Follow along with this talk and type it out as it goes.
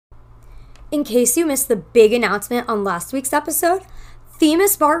In case you missed the big announcement on last week's episode,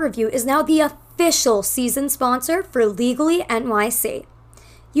 Themis Bar Review is now the official season sponsor for Legally NYC.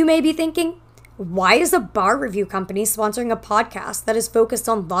 You may be thinking, why is a bar review company sponsoring a podcast that is focused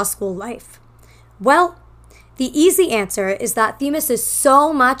on law school life? Well, the easy answer is that Themis is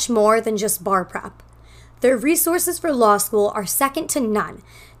so much more than just bar prep. Their resources for law school are second to none,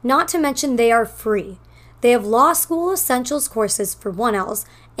 not to mention they are free. They have law school essentials courses for 1Ls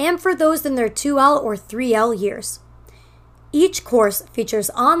and for those in their 2L or 3L years. Each course features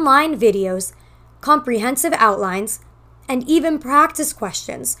online videos, comprehensive outlines, and even practice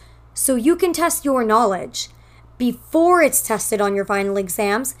questions so you can test your knowledge before it's tested on your final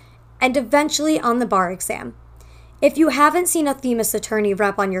exams and eventually on the bar exam. If you haven't seen a Themis attorney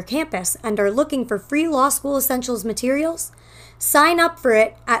rep on your campus and are looking for free law school essentials materials, sign up for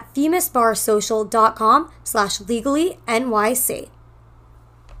it at themisbarsocial.com/legallynyc.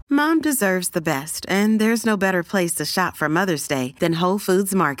 Mom deserves the best, and there's no better place to shop for Mother's Day than Whole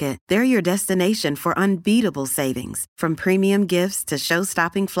Foods Market. They're your destination for unbeatable savings, from premium gifts to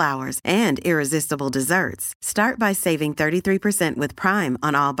show-stopping flowers and irresistible desserts. Start by saving 33% with Prime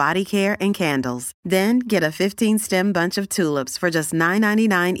on all body care and candles. Then get a 15-stem bunch of tulips for just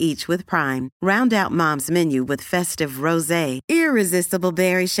 $9.99 each with Prime. Round out Mom's menu with festive rosé, irresistible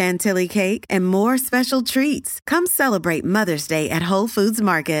berry chantilly cake, and more special treats. Come celebrate Mother's Day at Whole Foods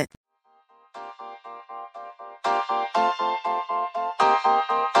Market.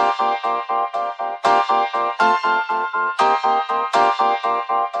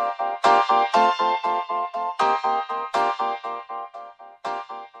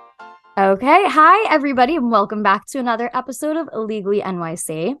 Okay, hi everybody, and welcome back to another episode of Legally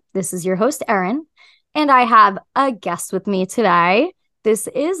NYC. This is your host, Erin, and I have a guest with me today. This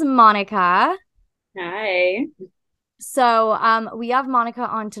is Monica. Hi. So we have Monica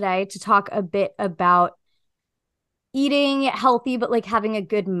on today to talk a bit about eating healthy, but like having a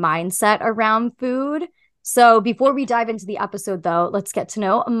good mindset around food. So before we dive into the episode, though, let's get to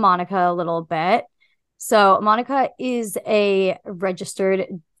know Monica a little bit. So Monica is a registered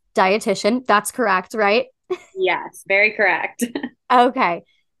dietitian. That's correct, right? Yes, very correct. Okay.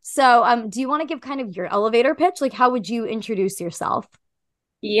 So do you want to give kind of your elevator pitch? Like, how would you introduce yourself?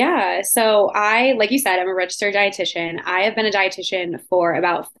 Yeah. So like you said, I'm a registered dietitian. I have been a dietitian for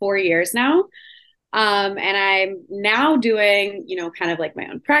about 4 years now. And I'm now doing, kind of like my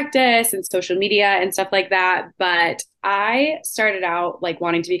own practice and social media and stuff like that. But I started out like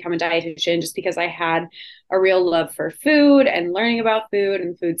wanting to become a dietitian just because I had a real love for food and learning about food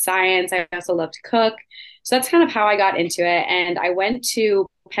and food science. I also love to cook. So that's kind of how I got into it. And I went to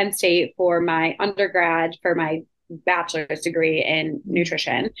Penn State for my undergrad, for my bachelor's degree in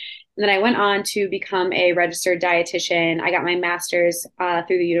nutrition. And then I went on to become a registered dietitian. I got my master's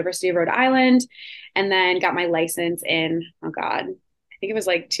through the University of Rhode Island, and then got my license in, oh God, I think it was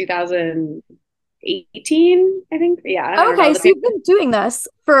like 2018, I think. Yeah. I don't Okay, know. so you've been doing this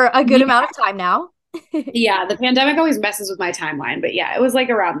for a good amount of time now. Yeah, the pandemic always messes with my timeline, but yeah, it was like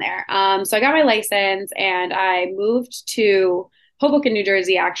around there. So I got my license and I moved to Hoboken, New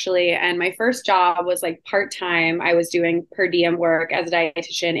Jersey, actually. And my first job was like part-time. I was doing per diem work as a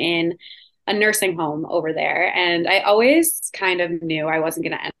dietitian in a nursing home over there. And I always kind of knew I wasn't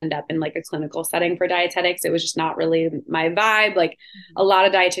going to end up in like a clinical setting for dietetics. It was just not really my vibe. Like a lot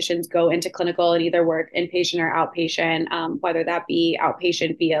of dietitians go into clinical and either work inpatient or outpatient, whether that be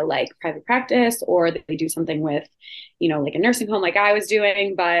outpatient via like private practice or they do something with, like a nursing home like I was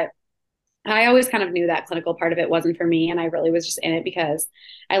doing. But I always kind of knew that clinical part of it wasn't for me. And I really was just in it because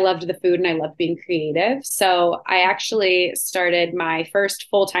I loved the food and I loved being creative. So I actually started my first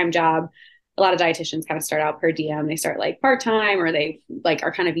full-time job. A lot of dietitians kind of start out per diem. They start like part-time or they like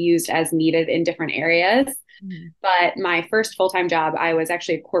are kind of used as needed in different areas. Mm-hmm. But my first full-time job, I was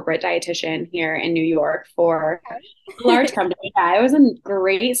actually a corporate dietitian here in New York for a large company. Yeah, it was a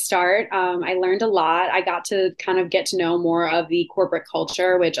great start. I learned a lot. I got to kind of get to know more of the corporate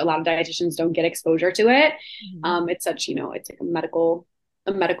culture, which a lot of dietitians don't get exposure to it. Mm-hmm. It's such, it's like a medical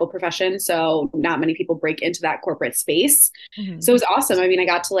profession. So not many people break into that corporate space. Mm-hmm. So it was awesome. I mean, I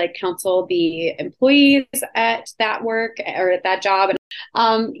got to like counsel the employees at that work or at that job. And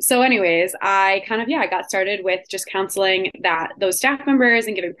so anyways, I kind of, I got started with just counseling those staff members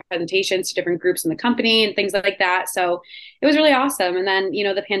and giving presentations to different groups in the company and things like that. So it was really awesome. And then,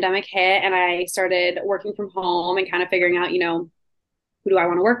 the pandemic hit and I started working from home and kind of figuring out, who do I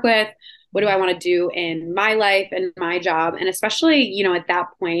want to work with? What do I want to do in my life and my job? And especially, at that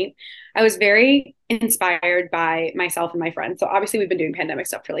point, I was very inspired by myself and my friends. So obviously we've been doing pandemic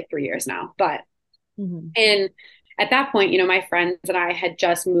stuff for like 3 years now, but at that point, my friends and I had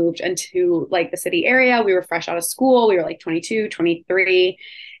just moved into like the city area. We were fresh out of school. We were like 22, 23.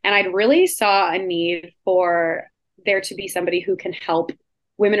 And I really saw a need for there to be somebody who can help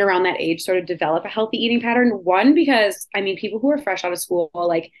women around that age sort of develop a healthy eating pattern. One, because I mean, people who are fresh out of school,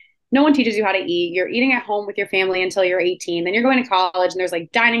 like no one teaches you how to eat. You're eating at home with your family until you're 18. Then you're going to college and there's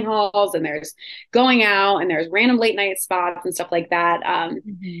like dining halls and there's going out and there's random late night spots and stuff like that. And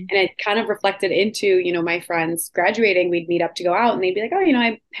it kind of reflected into, my friends graduating, we'd meet up to go out and they'd be like, oh,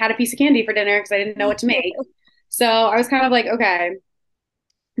 I had a piece of candy for dinner because I didn't know what to make. So I was kind of like, okay,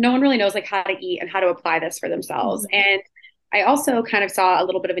 no one really knows like how to eat and how to apply this for themselves. And I also kind of saw a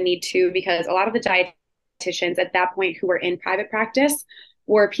little bit of a need too, because a lot of the dietitians at that point who were in private practice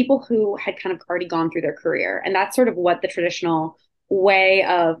were people who had kind of already gone through their career. And that's sort of what the traditional way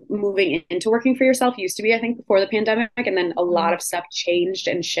of moving into working for yourself used to be, I think, before the pandemic. And then a lot of stuff changed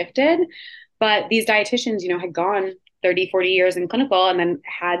and shifted. But these dietitians, had gone 30, 40 years in clinical and then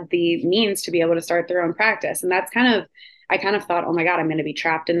had the means to be able to start their own practice. And that's I kind of thought, oh my God, I'm going to be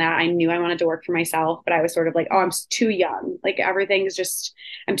trapped in that. I knew I wanted to work for myself, but I was sort of like, oh, I'm too young. Like everything's just,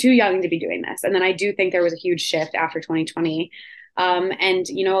 I'm too young to be doing this. And then I do think there was a huge shift after 2020. And,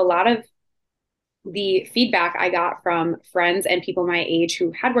 a lot of the feedback I got from friends and people my age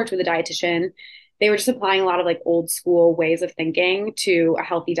who had worked with a dietitian, they were just applying a lot of like old school ways of thinking to a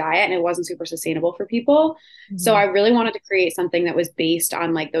healthy diet, and it wasn't super sustainable for people. So I really wanted to create something that was based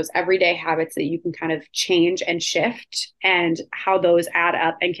on like those everyday habits that you can kind of change and shift, and how those add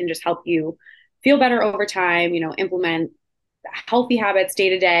up and can just help you feel better over time, implement healthy habits day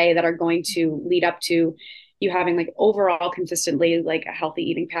to day that are going to lead up to you having like overall consistently like a healthy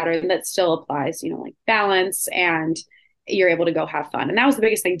eating pattern that still applies, like balance, and you're able to go have fun. And that was the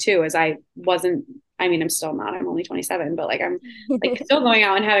biggest thing too, is I'm still not, I'm only 27, but like I'm like still going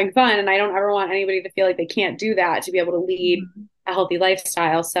out and having fun. And I don't ever want anybody to feel like they can't do that, to be able to lead a healthy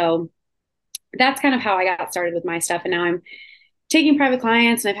lifestyle. So that's kind of how I got started with my stuff. And now I'm taking private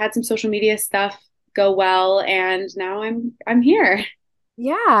clients, and I've had some social media stuff go well. And now I'm here.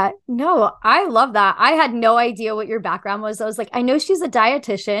 Yeah, no, I love that. I had no idea what your background was. I was like, I know she's a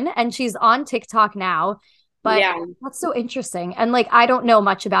dietitian and she's on TikTok now, but that's so interesting. And like, I don't know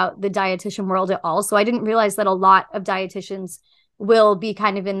much about the dietitian world at all. So I didn't realize that a lot of dietitians will be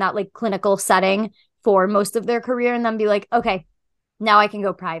kind of in that like clinical setting for most of their career and then be like, okay, now I can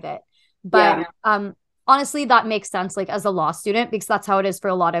go private. But honestly, that makes sense, like as a law student, because that's how it is for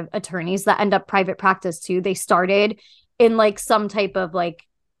a lot of attorneys that end up private practice too. They started in like some type of like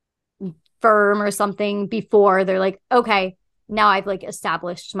firm or something before they're like, okay, now I've like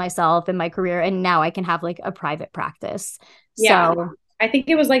established myself in my career and now I can have like a private practice. Yeah. So I think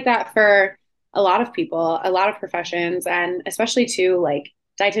it was like that for a lot of people, a lot of professions, and especially too, like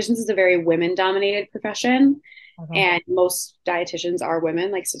dietitians is a very women dominated profession. And most dietitians are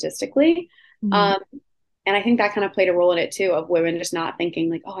women, like statistically. And I think that kind of played a role in it too, of women just not thinking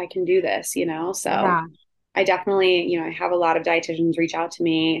like, oh, I can do this, so I definitely, I have a lot of dietitians reach out to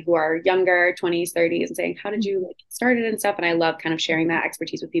me who are younger, 20s, 30s, and saying, how did you like get started and stuff? And I love kind of sharing that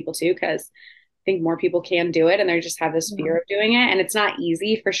expertise with people too, because I think more people can do it and they just have this fear of doing it. And it's not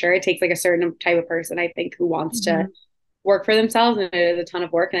easy for sure. It takes like a certain type of person, I think, who wants to work for themselves, and it is a ton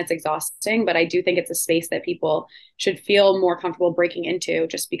of work and it's exhausting. But I do think it's a space that people should feel more comfortable breaking into,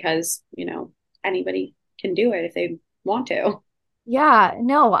 just because, anybody can do it if they want to. yeah,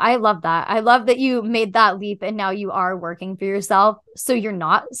 no, I love that. I love that you made that leap and now you are working for yourself. So you're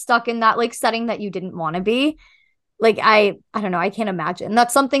not stuck in that like setting that you didn't want to be. Like, I don't know. I can't imagine.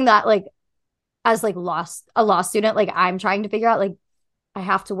 That's something that like, as like a law student, like I'm trying to figure out, like, I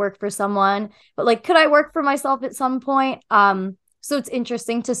have to work for someone, but like, could I work for myself at some point? So it's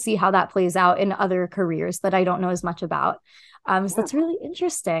interesting to see how that plays out in other careers that I don't know as much about. So that's really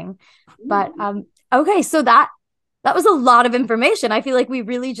interesting. But okay, so that was a lot of information. I feel like we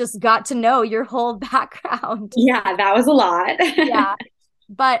really just got to know your whole background. Yeah, that was a lot. Yeah.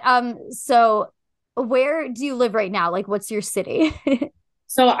 But so where do you live right now? Like, what's your city?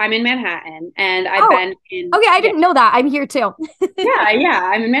 So I'm in Manhattan, and I've been in. Okay, I didn't know that. I'm here too. Yeah,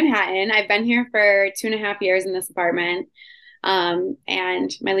 I'm in Manhattan. I've been here for 2.5 years in this apartment.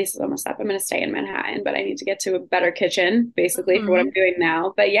 And my lease is almost up. I'm going to stay in Manhattan, but I need to get to a better kitchen, basically, for what I'm doing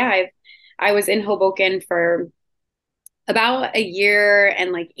now. But yeah, I was in Hoboken for about a year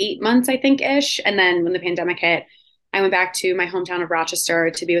and like 8 months, I think, ish. And then when the pandemic hit, I went back to my hometown of Rochester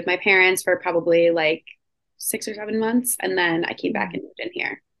to be with my parents for probably like 6 or 7 months. And then I came back and moved in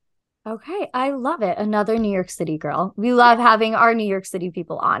here. Okay, I love it. Another New York City girl. We love having our New York City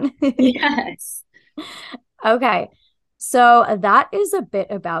people on. Yes. Okay. So that is a bit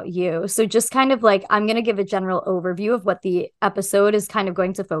about you. So just kind of like, I'm going to give a general overview of what the episode is kind of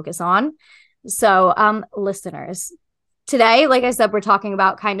going to focus on. So, listeners, today, like I said, we're talking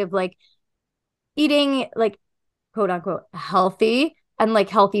about kind of like eating like quote unquote healthy and like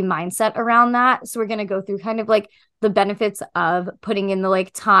healthy mindset around that. So we're going to go through kind of like the benefits of putting in the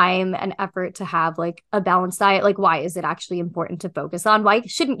like time and effort to have like a balanced diet. Like, why is it actually important to focus on? Why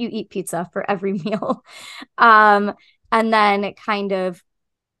shouldn't you eat pizza for every meal? um and then kind of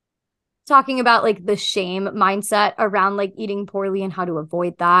talking about like the shame mindset around like eating poorly and how to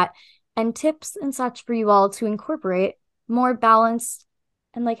avoid that, and tips and such for you all to incorporate more balanced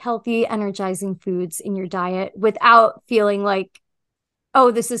and like healthy, energizing foods in your diet without feeling like,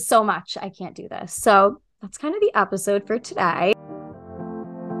 oh, this is so much, I can't do this. So that's kind of the episode for today.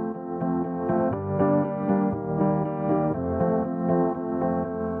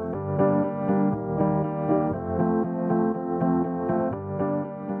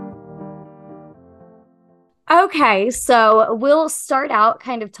 Okay, so we'll start out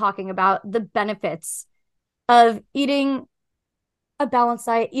kind of talking about the benefits of eating a balanced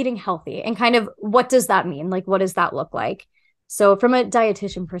diet, eating healthy, and kind of what does that mean? Like, what does that look like? So, from a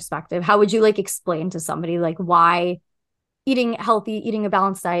dietitian perspective, how would you like explain to somebody like why eating healthy, eating a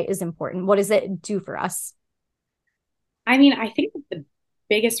balanced diet is important? What does it do for us? I mean, I think the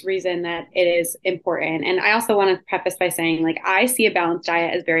biggest reason that it is important, and I also want to preface by saying, like, I see a balanced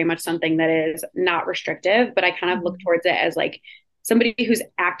diet as very much something that is not restrictive, but I kind of look towards it as like somebody who's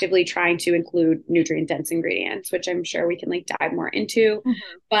actively trying to include nutrient dense ingredients, which I'm sure we can like dive more into. Mm-hmm.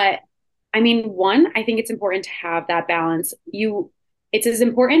 But I mean, one, I think it's important to have that balance. It's as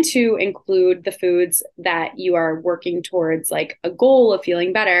important to include the foods that you are working towards, like a goal of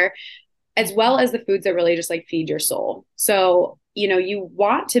feeling better, as well as the foods that really just like feed your soul. So, you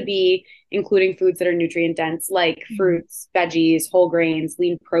want to be including foods that are nutrient dense, like fruits, veggies, whole grains,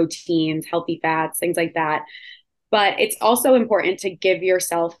 lean proteins, healthy fats, things like that. But it's also important to give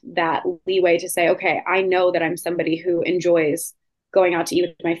yourself that leeway to say, okay, I know that I'm somebody who enjoys going out to eat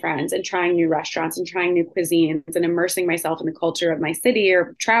with my friends and trying new restaurants and trying new cuisines and immersing myself in the culture of my city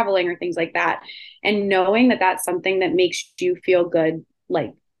or traveling or things like that. And knowing that that's something that makes you feel good,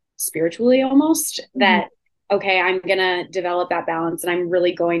 like spiritually almost, that, okay, I'm going to develop that balance and I'm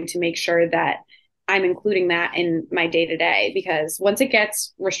really going to make sure that I'm including that in my day to day, because once it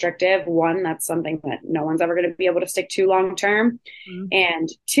gets restrictive, one, that's something that no one's ever going to be able to stick to long term. Mm-hmm. And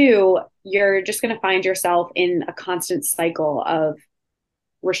two, you're just going to find yourself in a constant cycle of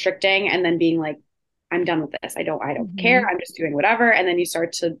restricting and then being like, I'm done with this. I don't care. I'm just doing whatever. And then you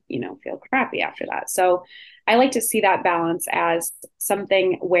start to, feel crappy after that. So I like to see that balance as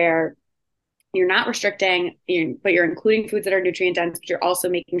something where you're not restricting, but you're including foods that are nutrient dense, but you're also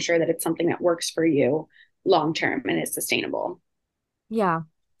making sure that it's something that works for you long term and is sustainable. Yeah,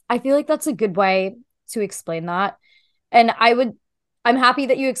 I feel like that's a good way to explain that. And I'm happy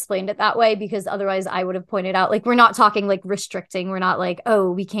that you explained it that way, because otherwise I would have pointed out, like, we're not talking like restricting. We're not like, oh,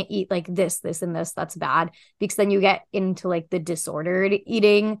 we can't eat like this, and this. That's bad. Because then you get into like the disordered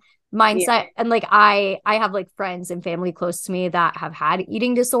eating mindset. Yeah. And like, I have like friends and family close to me that have had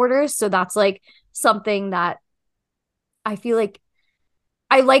eating disorders. So that's like something that I feel like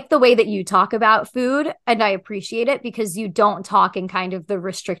I like the way that you talk about food, and I appreciate it because you don't talk in kind of the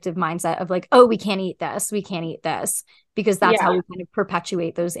restrictive mindset of like, oh, we can't eat this, because that's how we kind of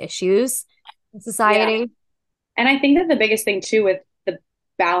perpetuate those issues in society. Yeah. And I think that the biggest thing too with the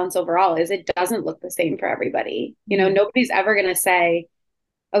balance overall is it doesn't look the same for everybody. Nobody's ever going to say,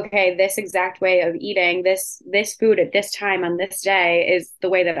 okay, this exact way of eating this food at this time on this day is the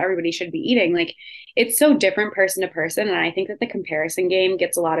way that everybody should be eating. Like, it's so different person to person. And I think that the comparison game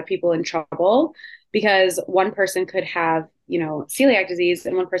gets a lot of people in trouble, because one person could have, celiac disease,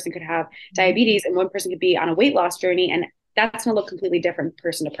 and one person could have diabetes, and one person could be on a weight loss journey, and that's going to look completely different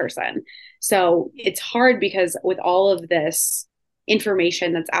person to person. So it's hard, because with all of this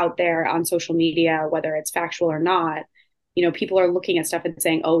information that's out there on social media, whether it's factual or not, people are looking at stuff and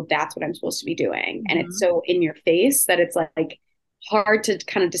saying, oh, that's what I'm supposed to be doing. And it's so in your face that it's like hard to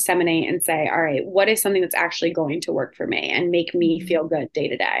kind of disseminate and say, all right, what is something that's actually going to work for me and make me feel good day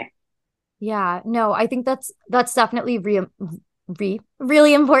to day? Yeah, no, I think that's definitely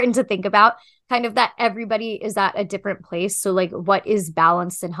really important to think about, kind of that everybody is at a different place. So like, what is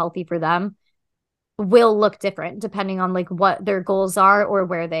balanced and healthy for them will look different depending on like what their goals are or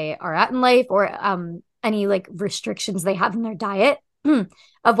where they are at in life, or any like restrictions they have in their diet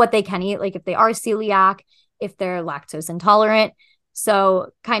of what they can eat. Like if they are celiac, if they're lactose intolerant,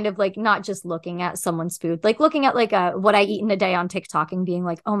 So kind of like not just looking at someone's food, like looking at like what I eat in a day on TikTok and being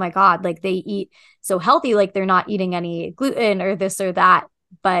like, oh my God, like they eat so healthy, like they're not eating any gluten or this or that.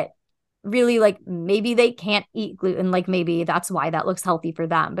 But really, like maybe they can't eat gluten, like maybe that's why that looks healthy for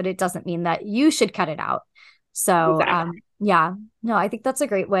them, but it doesn't mean that you should cut it out. So Exactly. yeah, no, I think that's a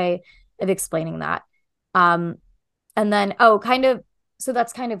great way of explaining that. Um, and then, oh, kind of, so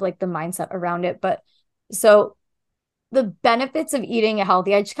that's kind of like the mindset around it. But so the benefits of eating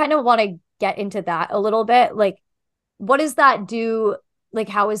healthy, I just kind of want to get into that a little bit. Like, what does that do? Like,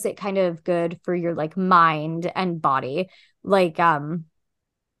 how is it kind of good for your like mind and body? Like,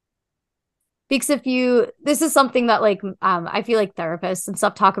 because if you, this is something that like, I feel like therapists and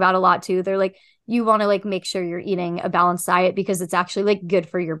stuff talk about a lot too. They're like, you want to like make sure you're eating a balanced diet because it's actually like good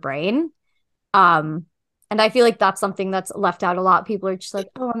for your brain. Um, and I feel like that's something that's left out a lot. People are just like,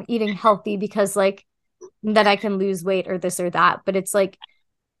 oh, I'm eating healthy because like then I can lose weight or this or that. But it's like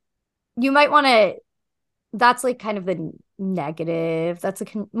you might want to, that's like kind of the negative. That's a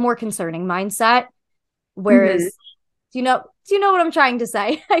more concerning mindset. Mm-hmm. Whereas, do you know what I'm trying to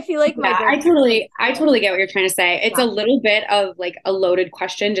say? I feel like my Yeah, brain I totally get what you're trying to say. It's yeah, a little bit of like a loaded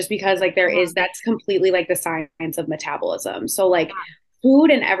question just because like there yeah, is that's completely like the science of metabolism. So like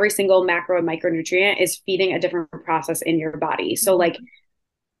food and every single macro and micronutrient is feeding a different process in your body. So like,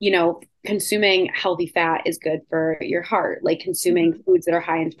 mhm, consuming healthy fat is good for your heart. Like consuming mhm, foods that are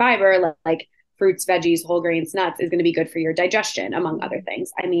high in fiber, like fruits, veggies, whole grains, nuts is going to be good for your digestion, among other mhm,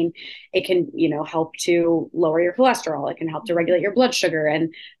 things. I mean, it can, help to lower your cholesterol. It can help to mhm, regulate your blood sugar.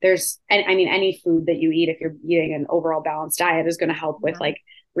 And I mean, any food that you eat, if you're eating an overall balanced diet, is going to help with yeah, like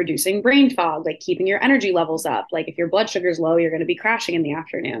reducing brain fog, like keeping your energy levels up. Like if your blood sugar is low, you're going to be crashing in the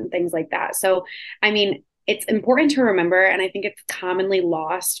afternoon, things like that. So, I mean, it's important to remember, and I think it's commonly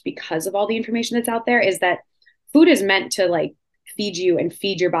lost because of all the information that's out there, is that food is meant to like feed you and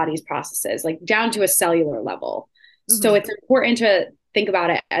feed your body's processes, like down to a cellular level. So mhm, it's important to think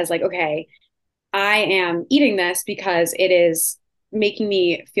about it as like, okay, I am eating this because it is making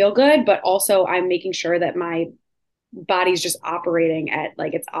me feel good, but also I'm making sure that my body's just operating at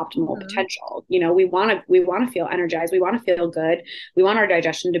like its optimal mhm, potential. We want to feel energized, we want to feel good, we want our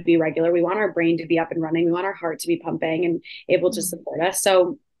digestion to be regular, we want our brain to be up and running, we want our heart to be pumping and able to mhm, support us.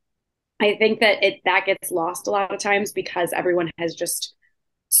 So I think that gets lost a lot of times because everyone has just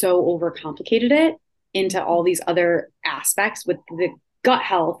so overcomplicated it into all mhm. these other aspects with the gut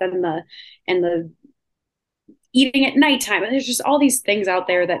health and the eating at nighttime. And there's just all these things out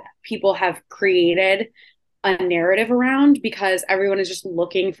there that people have created a narrative around because everyone is just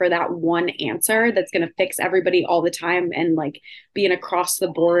looking for that one answer that's going to fix everybody all the time and like be an across the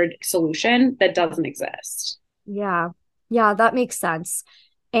board solution that doesn't exist. Yeah. Yeah, that makes sense.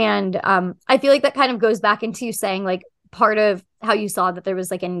 And I feel like that kind of goes back into you saying like part of how you saw that there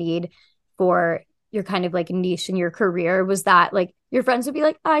was like a need for your kind of like niche in your career was that like your friends would be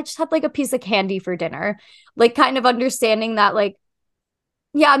like, oh, I just had like a piece of candy for dinner. Like kind of understanding that like,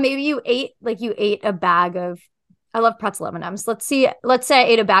 yeah, maybe you ate a bag of I love pretzel M&Ms. Let's say I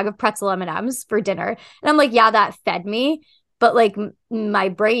ate a bag of pretzel M&Ms for dinner. And I'm like, yeah, that fed me, but like my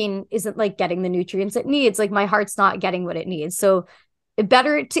brain isn't like getting the nutrients it needs. Like my heart's not getting what it needs. So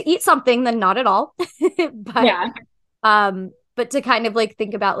better to eat something than not at all. but Yeah. but to kind of like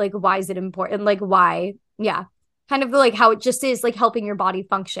think about like why is it important? Like why, yeah. Kind of like how it just is like helping your body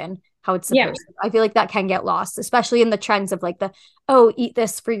function how it's Yeah. supposed to. I feel like that can get lost, especially in the trends of like the oh, eat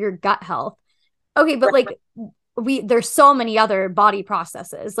this for your gut health. Okay, but like there's so many other body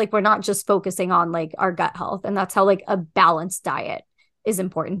processes. Like we're not just focusing on like our gut health. And that's how like a balanced diet is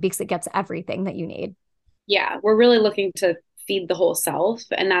important because it gets everything that you need. Yeah. We're really looking to feed the whole self.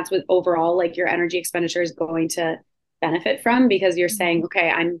 And that's what overall like your energy expenditure is going to benefit from because you're saying, Mhm. okay,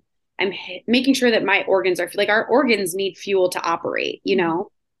 I'm making sure that my organs are like our organs need fuel to operate, Mhm.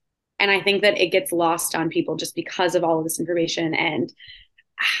 And I think that it gets lost on people just because of all of this information and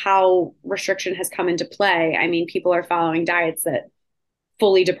how restriction has come into play. I mean, people are following diets that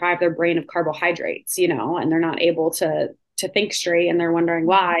fully deprive their brain of carbohydrates, and they're not able to think straight and they're wondering Mhm.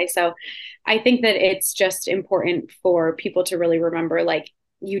 why. So I think that it's just important for people to really remember like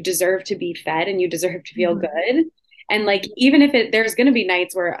you deserve to be fed and you deserve to feel Mhm. good. And like even if there's going to be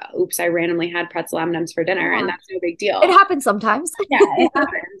nights where oops, I randomly had pretzel M&Ms for dinner and Yeah. that's no big It deal. happens sometimes. Yeah, it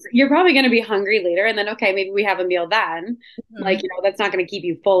happens. You're probably going to be hungry later, and then okay, maybe we have a meal then. Like, Mhm. that's not going to keep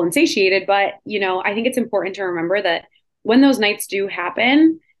you full and satiated, but I think it's important to remember that when those nights do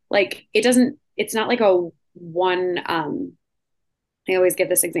happen, like it's not like a one I always give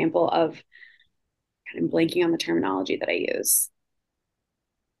this example of kind of blanking on the terminology that I use.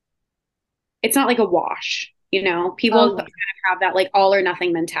 It's not like a wash. You know, people Oh, kind of have that like all or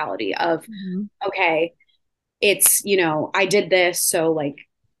nothing mentality of, yeah. okay, it's, you know, I did this, so like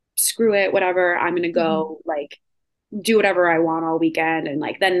screw it, whatever. I'm gonna Mhm. go like do whatever I want all weekend. And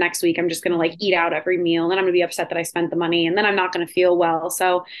like then next week I'm just gonna like eat out every meal. And then I'm gonna be upset that I spent the money and then I'm not gonna feel well.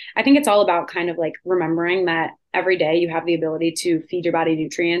 So I think it's all about kind of like remembering that every day you have the ability to feed your body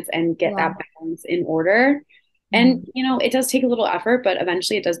nutrients and get Yeah. that balance in order. And Mhm. you know, it does take a little effort, but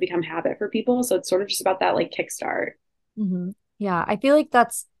eventually it does become habit for people. So it's sort of just about that like kickstart. Mhm. Yeah, I feel like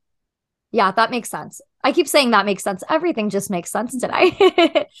yeah, that makes sense. I keep saying that makes sense. Everything just makes sense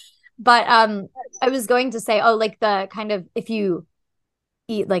today. But I was going to say, oh, like the kind of if you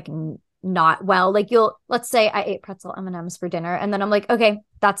eat like not well, like you'll let's say I ate pretzel M&Ms for dinner and then I'm like, okay,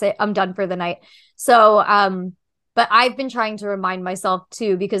 that's it. I'm done for the night. So but I've been trying to remind myself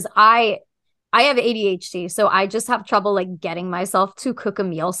too because I have ADHD, so I just have trouble like getting myself to cook a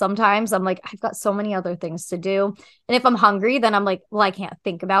meal sometimes. I'm like, I've got so many other things to do. And if I'm hungry, then I'm like, well, I can't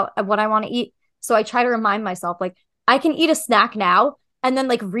think about what I want to eat. So I try to remind myself, like, I can eat a snack now and then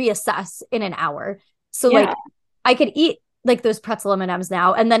like reassess in an hour. So Yeah. like I could eat like those pretzel M&Ms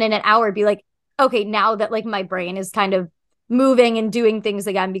now and then in an hour be like, okay, now that like my brain is kind of moving and doing things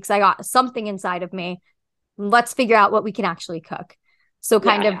again because I got something inside of me, let's figure out what we can actually cook. So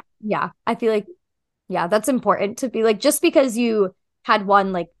kind Yeah. of, yeah, I feel like, yeah, that's important to be like, just because you had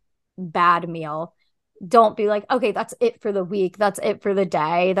one like bad meal, don't be like, okay, that's it for the week. That's it for the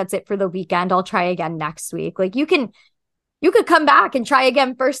day. That's it for the weekend. I'll try again next week. Like you could come back and try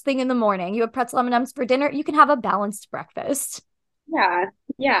again first thing in the morning. You have pretzel M&Ms for dinner. You can have a balanced breakfast. Yeah.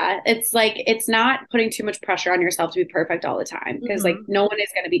 Yeah. It's like, it's not putting too much pressure on yourself to be perfect all the time because, like, Mm-hmm. no one is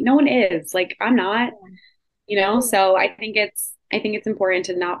going to be, no one is. Like, I'm not, you know? So I think it's important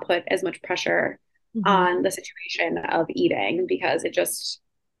to not put as much pressure Mm-hmm. on the situation of eating because it just,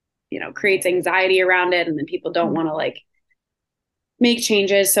 you know, creates anxiety around it. And then people don't want to like make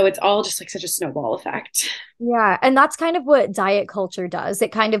changes. So it's all just like such a snowball effect. Yeah, and that's kind of what diet culture does.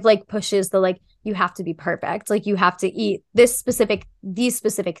 It kind of like pushes the like you have to be perfect. Like you have to eat these specific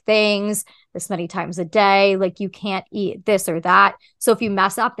things this many times a day. Like you can't eat this or that. So if you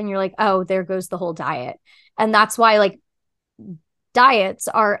mess up, then you're like, "Oh, there goes the whole diet." And that's why like diets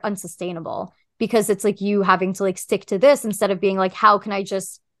are unsustainable because it's like you having to like stick to this instead of being like, "How can I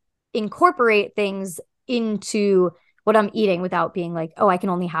just incorporate things into what I'm eating without being like, oh, I can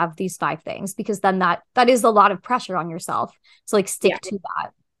only have these five things because then that is a lot of pressure on yourself to like Yeah. stick to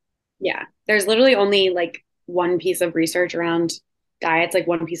that." Yeah. There's literally only like one piece of research around diets, like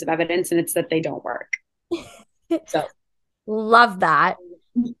one piece of evidence, and it's that they don't work. So, Love that.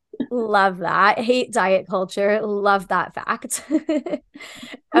 Love that. Hate diet culture. Love that fact.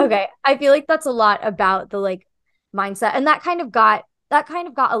 Okay. I feel like that's a lot about the like mindset. And that kind of got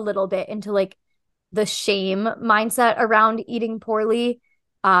a little bit into like the shame mindset around eating poorly.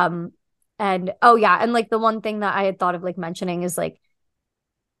 Um, and oh yeah, and like the one thing that I had thought of like mentioning is like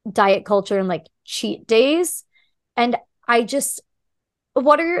diet culture and like cheat days. And I just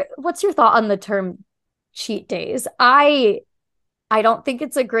what's your thought on the term cheat days? I don't think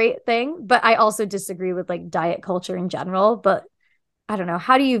it's a great thing, but I also disagree with like diet culture in general. But I don't know.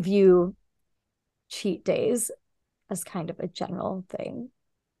 How do you view cheat days as kind of a general thing?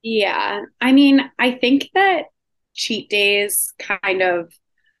 yeah. I mean, I think that cheat days kind of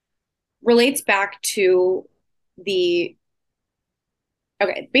relates back to the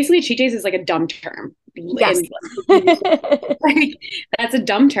okay, basically cheat days is like a dumb term. Yes. And like that's a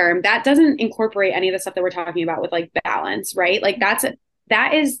dumb term. That doesn't incorporate any of the stuff that we're talking about with like balance, right? Like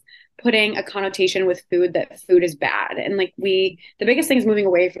that is putting a connotation with food that food is bad. And like the biggest thing is moving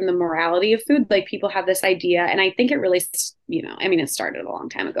away from the morality of food. Like people have this idea, and I think it really, you know, I mean, it started a long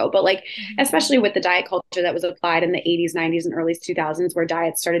time ago, but like especially with the diet culture that was applied in the 80s, 90s, and early 2000s, where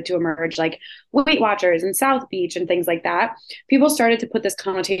diets started to emerge, like Weight Watchers and South Beach and things like that. People started to put this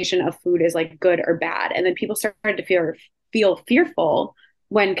connotation of food as like good or bad, and then people started to feel fearful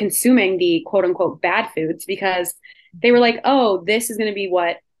when consuming the quote unquote bad foods because they were like, oh, this is going to be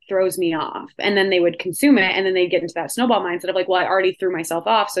what throws me off. And then they would consume it and then they'd get into that snowball mindset of like, well, I already threw myself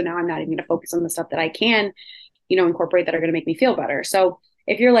off. So now I'm not even going to focus on the stuff that I can, you know, incorporate that are going to make me feel better. So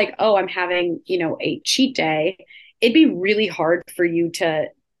if you're like, oh, I'm having, you know, a cheat day, it'd be really hard for you to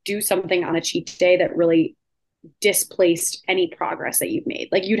do something on a cheat day that really displaced any progress that you've made.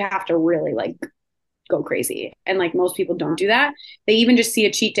 Like you'd have to really like go crazy. And like most people don't do that. They even just see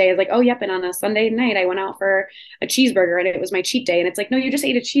a cheat day as like, oh, yep. And on a Sunday night, I went out for a cheeseburger and it was my cheat day. And it's like, no, you just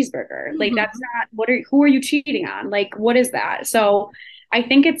ate a cheeseburger. Like that's Mhm. not who are you cheating on? Like, what is that? So I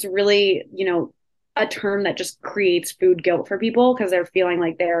think it's really, you know, a term that just creates food guilt for people because they're feeling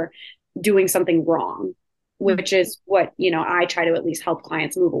like they're doing something wrong Mm. which is what, I try to at least help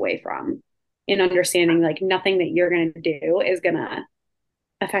clients move away from, in understanding like nothing that you're going to do is going to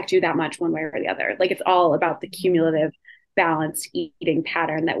affect you that much one way or the other. Like it's all about the cumulative balanced eating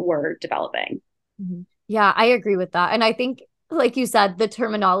pattern that we're developing. Mhm. Yeah, I agree with that. And I think, like you said, the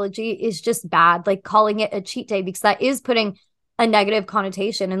terminology is just bad, like calling it a cheat day, because that is putting a negative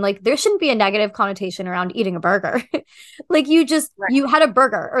connotation. And like, there shouldn't be a negative connotation around eating a burger. Like, Right. you had a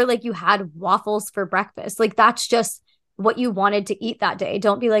burger, or like you had waffles for breakfast. Like, that's just what you wanted to eat that day.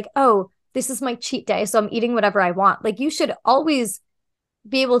 Don't be like, oh, this is my cheat day, so I'm eating whatever I want. Like, you should always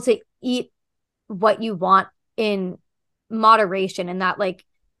be able to eat what you want in moderation, and that like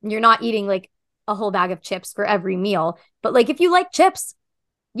you're not eating like a whole bag of chips for every meal. But like, if you like chips,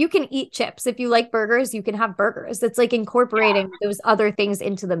 you can eat chips. If you like burgers, you can have burgers. It's like incorporating those other things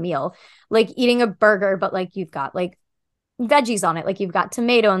into the meal, like eating a burger, but like you've got like veggies on it, like you've got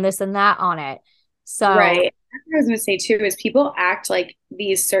tomato and this and that on it. So Right. That's what I was going to say too is people act like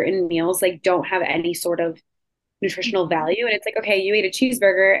these certain meals like don't have any sort of nutritional value. And it's like, okay, you ate a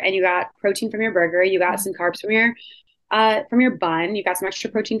cheeseburger and you got protein from your burger, you got some carbs from your bun, you got some extra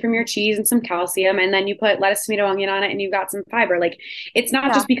protein from your cheese and some calcium, and then you put lettuce, tomato, onion on it and you got some fiber. Like it's not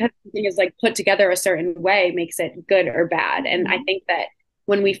yeah. just because something is like put together a certain way makes it good or bad. And I think that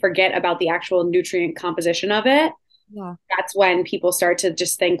when we forget about the actual nutrient composition of it, Yeah. that's when people start to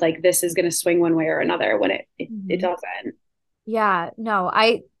just think like this is going to swing one way or another when it Mhm. doesn't. Yeah, no,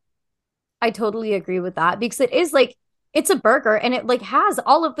 I totally agree with that, because it is like, it's a burger and it like has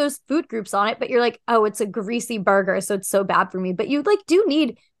all of those food groups on it, but you're like, oh, it's a greasy burger, so it's so bad for me. But you like you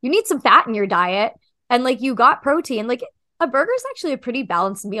need some fat in your diet, and like you got protein. Like, a burger is actually a pretty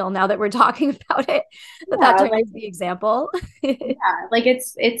balanced meal now that we're talking about it. That Yeah, turned like into the example. yeah, like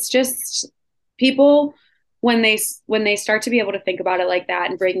it's just people when they start to be able to think about it like that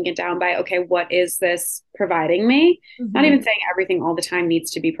and breaking it down by, okay, what is this providing me? Not Mhm. even saying everything all the time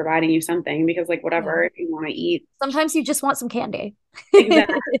needs to be providing you something, because like Yeah. whatever, if you want to eat. Sometimes you just want some candy.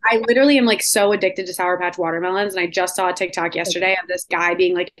 Exactly. I literally am like so addicted to Sour Patch watermelons. And I just saw a TikTok yesterday of this guy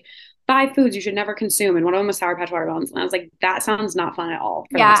being like, 5 foods you should never consume. And one of them was Sour Patch watermelons. And I was like, that sounds not fun at all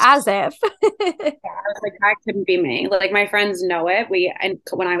for the Yeah, rest. as if. I was like, that couldn't be me. Like my friends know it. And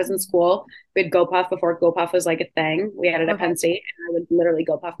when I was in school, we'd go puff before go puff was like a thing. We had it at Okay. Penn State, and I would literally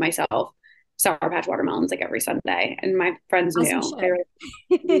go puff myself Sour Patch watermelons like every Sunday. And my friends As you knew. They were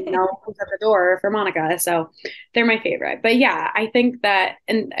should. like, you know who's at the door for Monica. So they're my favorite. But yeah, I think that,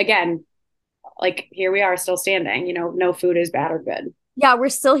 and again, like here we are still standing, no food is bad or good. Yeah, we're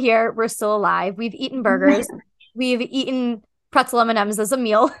still here. We're still alive. We've eaten burgers. We've eaten pretzel M&Ms as a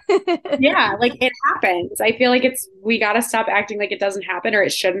meal. Yeah, like it happens. I feel like we got to stop acting like it doesn't happen or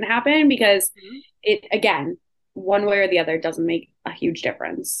it shouldn't happen, because it, again, one way or the other doesn't make a huge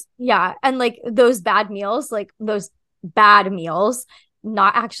difference. Yeah, and like those bad meals, like those bad meals,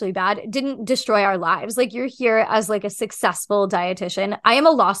 not actually bad, didn't destroy our lives. Like, you're here as like a successful dietitian. I am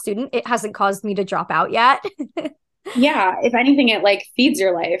a law student. It hasn't caused me to drop out yet. Yeah, if anything, it like feeds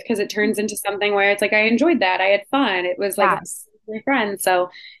your life because it turns into something where it's like, I enjoyed that. I had fun. It was like Yes. my friends. So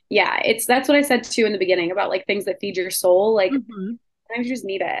yeah, that's what I said too in the beginning about like things that feed your soul. Like Mhm. sometimes you just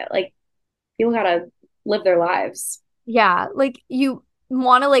need it. Like people gotta live their lives. Yeah, like you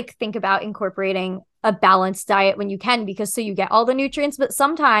want to like think about incorporating a balanced diet when you can, because so you get all the nutrients, but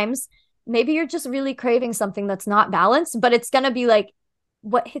sometimes maybe you're just really craving something that's not balanced, but it's going to be like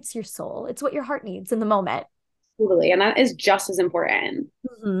what hits your soul. It's what your heart needs in the moment. Totally. And that is just as important.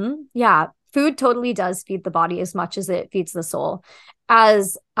 Yeah, food totally does feed the body as much as it feeds the soul.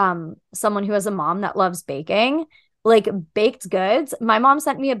 As someone who has a mom that loves baking, like baked goods, my mom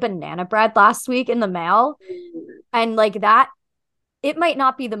sent me a banana bread last week in the mail, and like that, it might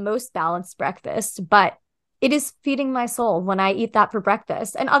not be the most balanced breakfast, but it is feeding my soul when I eat that for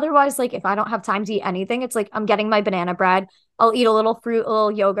breakfast. And otherwise, like if I don't have time to eat anything, it's like I'm getting my banana bread, I'll eat a little fruit, a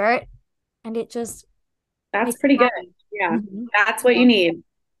little yogurt, and it just That's makes me pretty good. happy. Yeah. Mhm. That's what you need.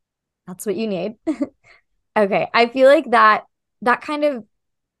 That's what you need. Okay. I feel like that kind of,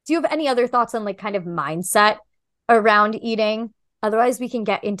 do you have any other thoughts on like kind of mindset around eating? Otherwise, we can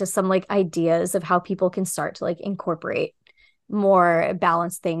get into some like ideas of how people can start to like incorporate more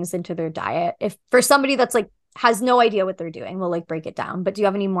balanced things into their diet. If for somebody that's like has no idea what they're doing, we'll like break it down. But do you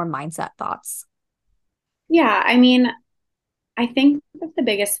have any more mindset thoughts? Yeah. I mean, I think that the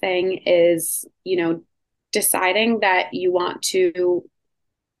biggest thing is, deciding that you want to,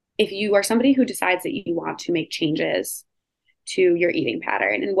 if you are somebody who decides that you want to make changes to your eating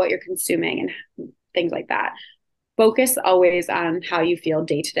pattern and what you're consuming and things like that, focus always on how you feel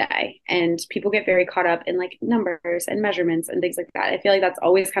day to day. And people get very caught up in like numbers and measurements and things like that. I feel like that's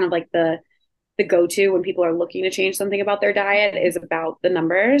always kind of like the the go-to when people are looking to change something about their diet is about the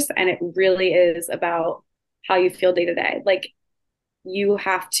numbers. And it really is about how you feel day to day. Like you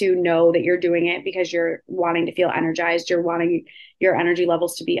have to know that you're doing it because you're wanting to feel energized. You're wanting your energy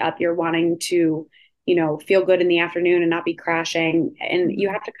levels to be up. You're wanting to, feel good in the afternoon and not be crashing. And you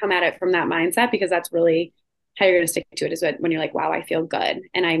have to come at it from that mindset, because that's really how you're going to stick to it, is when you're like, wow, I feel good.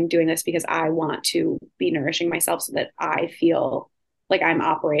 And I'm doing this because I want to be nourishing myself so that I feel like I'm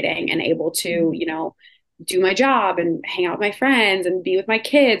operating and able to, do my job and hang out with my friends and be with my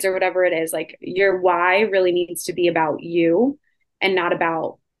kids or whatever it is. Like your why really needs to be about you and not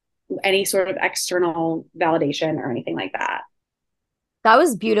about any sort of external validation or anything like that. That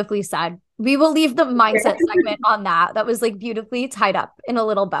was beautifully said. We will leave the mindset segment on that. That was like beautifully tied up in a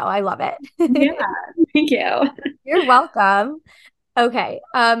little bow. I love it. Yeah, thank you. You're welcome. Okay.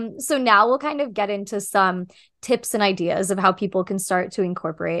 So now we'll kind of get into some tips and ideas of how people can start to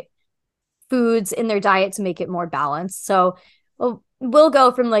incorporate foods in their diet to make it more balanced. So we'll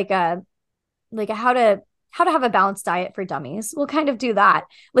go from like a how to have a balanced diet for dummies. We'll kind of do that.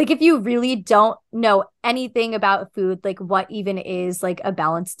 Like if you really don't know anything about food, like what even is like a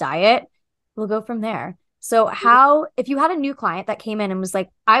balanced diet, we'll go from there. So if you had a new client that came in and was like,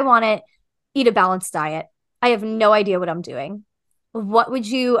 I want to eat a balanced diet, I have no idea what I'm doing, what would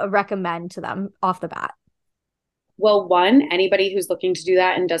you recommend to them off the bat? Well, one, anybody who's looking to do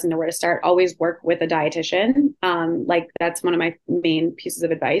that and doesn't know where to start, always work with a dietitian. Like that's one of my main pieces of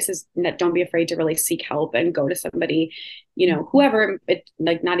advice, is that don't be afraid to really seek help and go to somebody, whoever,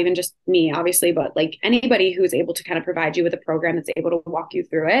 like not even just me, obviously, but like anybody who's able to kind of provide you with a program that's able to walk you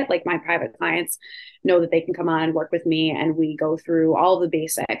through it. Like my private clients know that they can come on and work with me, and we go through all the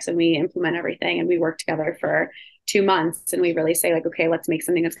basics and we implement everything, and we work together for 2 months, and we really say like, okay, let's make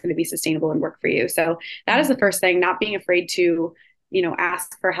something that's going to be sustainable and work for you. So that is the first thing, not being afraid to,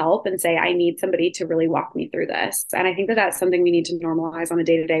 ask for help and say, I need somebody to really walk me through this. And I think that that's something we need to normalize on a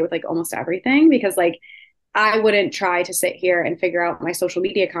day-to-day with like almost everything, because like I wouldn't try to sit here and figure out my social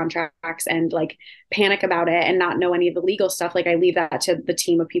media contracts and like panic about it and not know any of the legal stuff. Like I leave that to the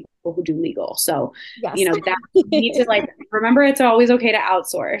team of people who do legal. So, Yes. That you need to like, remember it's always okay to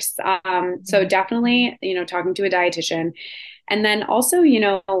outsource. So definitely, talking to a dietitian. And then also,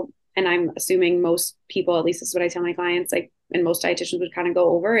 and I'm assuming most people, at least this is what I tell my clients, like, and most dietitians would kind of go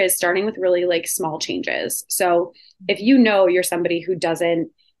over, is starting with really like small changes. So if you're somebody who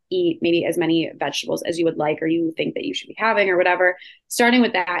doesn't eat maybe as many vegetables as you would like, or you think that you should be having or whatever, starting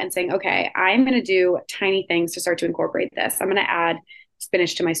with that and saying, okay, I'm going to do tiny things to start to incorporate this. I'm going to add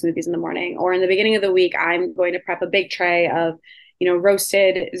spinach to my smoothies in the morning, or in the beginning of the week, I'm going to prep a big tray of,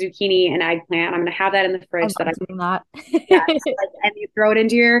 roasted zucchini and eggplant. I'm going to have that in the fridge I doing that. yeah, and you throw it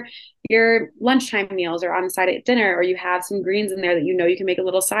into your lunchtime meals or on the side at dinner, or you have some greens in there that you can make a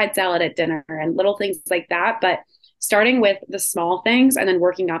little side salad at dinner and little things like that. But starting with the small things and then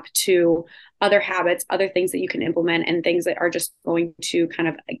working up to other habits, other things that you can implement, and things that are just going to kind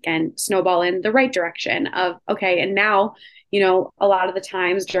of, again, snowball in the right direction of, okay, and now, a lot of the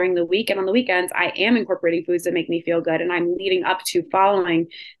times during the week and on the weekends, I am incorporating foods that make me feel good. And I'm leading up to following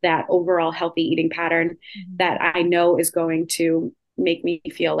that overall healthy eating pattern that I know is going to make me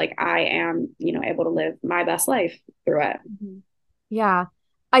feel like I am, able to live my best life through it. Yeah.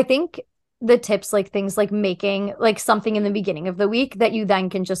 I think the tips, like things like making like something in the beginning of the week that you then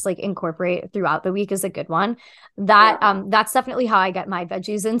can just like incorporate throughout the week is a good one. That's definitely how I get my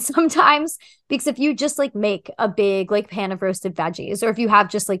veggies in sometimes, because if you just like make a big like pan of roasted veggies, or if you have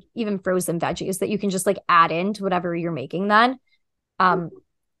just like even frozen veggies that you can just like add into whatever you're making, then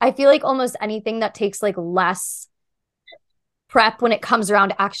I feel like almost anything that takes like less prep when it comes around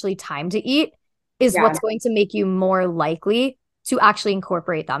to actually time to eat is what's going to make you more likely to actually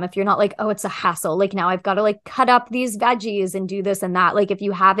incorporate them. If you're not like, oh, it's a hassle, like now I've got to like cut up these veggies and do this and that. Like if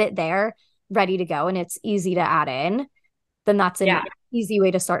you have it there ready to go and it's easy to add in, then that's an easy way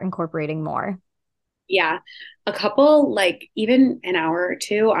to start incorporating more. Yeah. A couple, like even an hour or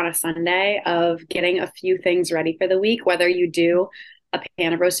two on a Sunday of getting a few things ready for the week, whether you do a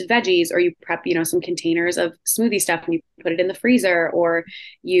pan of roasted veggies, or you prep, some containers of smoothie stuff and you put it in the freezer, or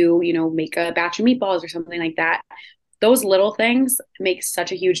you make a batch of meatballs or something like that. Those little things make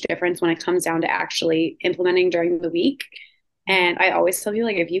such a huge difference when it comes down to actually implementing during the week. And I always tell you,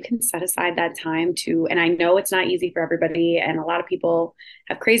 like, if you can set aside that time to, and I know it's not easy for everybody, and a lot of people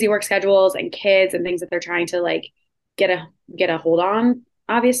have crazy work schedules and kids and things that they're trying to like get a hold on,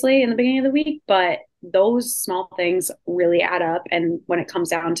 obviously, in the beginning of the week, but those small things really add up. And when it comes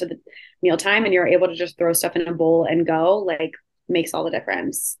down to the mealtime and you're able to just throw stuff in a bowl and go, like, makes all the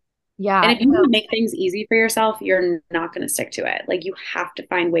difference. And Yeah. if you want to make things easy for yourself, you're not going to stick to it. Like you have to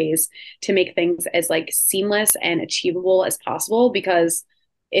find ways to make things as like seamless and achievable as possible, because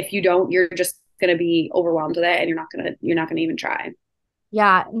if you don't, you're just going to be overwhelmed with it and you're not going to even try.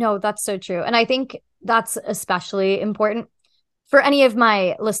 Yeah, no, that's so true. And I think that's especially important for any of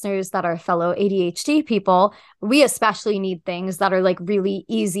my listeners that are fellow ADHD people. We especially need things that are like really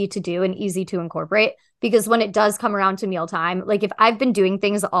easy to do and easy to incorporate. Because when it does come around to mealtime, like if I've been doing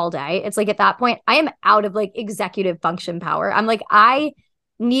things all day, it's like at that point, I am out of like executive function power. I'm like, I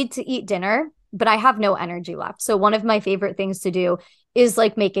need to eat dinner, but I have no energy left. So one of my favorite things to do is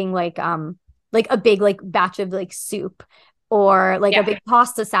like making like a big like batch of like soup or like a Yeah, big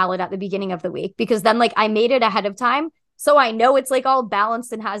pasta salad at the beginning of the week, because then like I made it ahead of time, so I know it's like all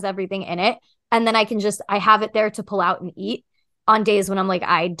balanced and has everything in it. And then I have it there to pull out and eat on days when I'm like,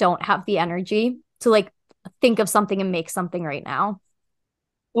 I don't have the energy to like think of something and make something right now.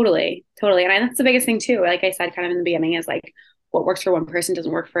 totally. Totally. And that's the biggest thing too. Like I said kind of in the beginning is like what works for one person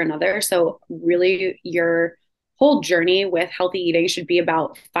doesn't work for another. So really your whole journey with healthy eating should be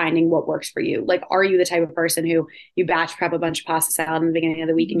about finding what works for you. Like, are you the type of person who you batch prep a bunch of pasta salad in the beginning of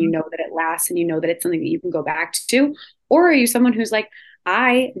the week and you Mm-hmm. know that it lasts and you know that it's something that you can go back to? Or are you someone who's like,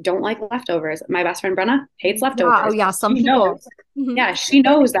 I don't like leftovers. My best friend Brenna hates Yeah. Oh, leftovers. yeah. Some She knows. people. Mhm. Yeah, she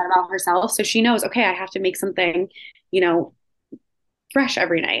knows that about herself. So she knows, okay, I have to make something, you know, fresh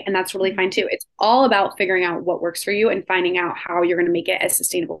every night. And that's really fine too. It's all about figuring out what works for you and finding out how you're going to make it as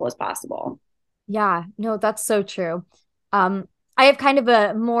sustainable as possible. Yeah. No, that's so true. I have kind of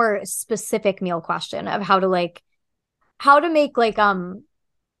a more specific meal question of how to make like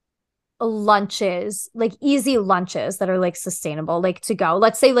lunches, like easy lunches that are like sustainable, like to go.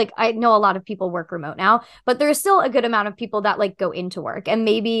 Let's say like I know a lot of people work remote now, but there's still a good amount of people that like go into work and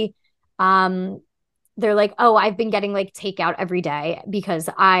maybe um they're like, "Oh, I've been getting like takeout every day because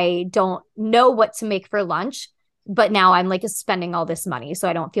I don't know what to make for lunch, but now I'm like spending all this money, so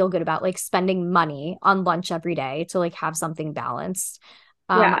I don't feel good about like spending money on lunch every day to like have something balanced."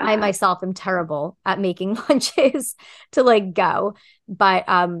 Yeah. I myself am terrible at making lunches to like go. But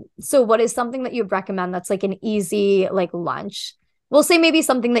so what is something that you'd recommend that's like an easy like lunch? We'll say maybe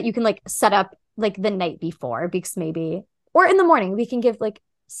something that you can like set up like the night before, because maybe or in the morning we can give like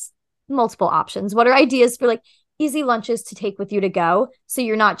multiple options. What are ideas for like easy lunches to take with you to go, so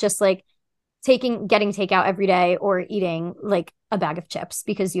you're not just like getting takeout every day or eating like a bag of chips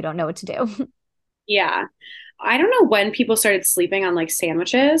because you don't know what to do. Yeah. I don't know when people started sleeping on like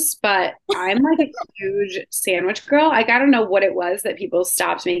sandwiches, but I'm like a huge sandwich girl. Like I don't know what it was that people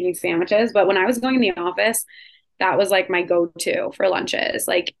stopped making sandwiches, but when I was going in the office, that was like my go-to for lunches.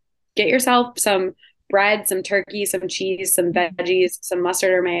 Like get yourself some bread, some turkey, some cheese, some veggies, some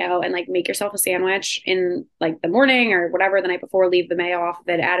mustard or mayo, and like make yourself a sandwich in like the morning or whatever the night before, leave the mayo off of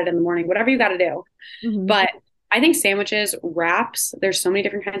it, add it in the morning, whatever you got to do. Mm-hmm. But I think sandwiches, wraps, there's so many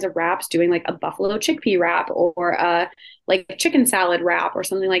different kinds of wraps, doing like a buffalo chickpea wrap or a like chicken salad wrap or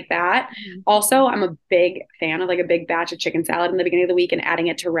something like that. Also, I'm a big fan of like a big batch of chicken salad in the beginning of the week and adding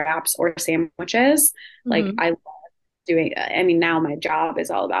it to wraps or sandwiches. Like Mm-hmm. I love doing, I mean, now my job is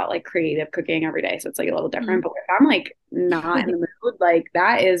all about like creative cooking every day. So it's like a little different. But if I'm like not in the mood, like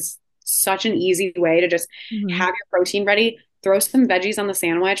that is such an easy way to just Mm-hmm. have your protein ready, throw some veggies on the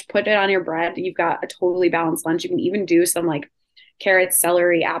sandwich, put it on your bread. You've got a totally balanced lunch. You can even do some like carrots,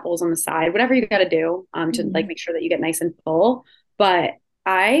 celery, apples on the side, whatever you got to do to like Mm-hmm. make sure that you get nice and full. But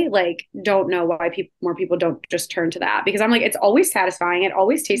I like don't know why more people don't just turn to that, because I'm like it's always satisfying. It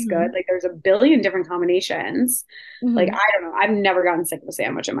always tastes Mm-hmm. good. Like there's a billion different combinations. Like Mm-hmm. I don't know. I've never gotten sick of a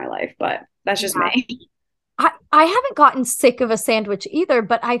sandwich in my life, but that's just Yeah. me. I haven't gotten sick of a sandwich either,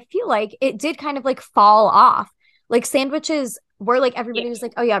 but I feel like it did kind of like fall off. Like sandwiches were like Yeah. everybody was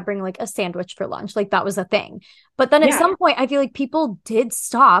like, oh yeah, bring like a sandwich for lunch. Like that was a thing. But then at Yeah. some point, I feel like people did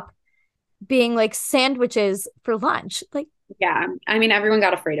stop being like sandwiches for lunch. Like, Yeah. I mean, everyone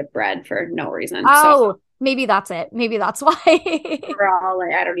got afraid of bread for no reason. So oh, maybe that's it. Maybe that's why. we're all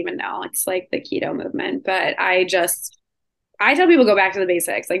like, I don't even know. It's like the keto movement. But I tell people go back to the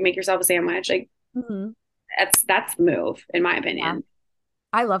basics. Like make yourself a sandwich. Like Mhm. that's the move, in my Yeah, opinion.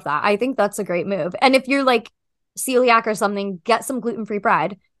 I love that. I think that's a great move. And if you're like celiac or something, get some gluten-free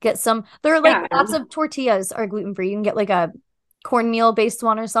bread. Get some, there are like Yeah. lots of tortillas are gluten-free. You can get like a cornmeal based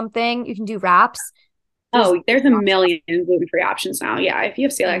one or something. You can do wraps. There's Oh, there's a million gluten-free options now. Yeah. If you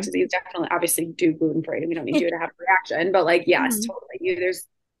have celiac Mhm. disease, definitely obviously do gluten-free. We don't need you to have a reaction. But like, yes, Mhm. totally. There's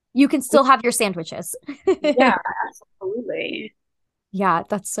You can still have your sandwiches. yeah, absolutely. Yeah,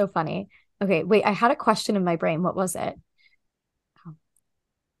 that's so funny. Okay, wait, I had a question in my brain. What was it?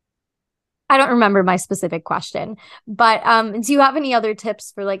 I don't remember my specific question, but do you have any other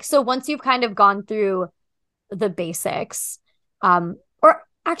tips for like, so once you've kind of gone through the basics, or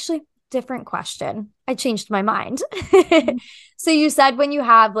actually different question. I changed my mind. So you said when you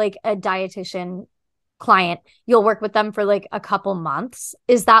have like a dietitian client, you'll work with them for like a couple months.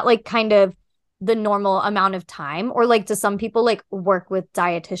 Is that like kind of the normal amount of time? Or like, do some people like work with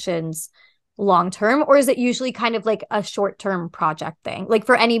dietitians long term, or is it usually kind of like a short term project thing? Like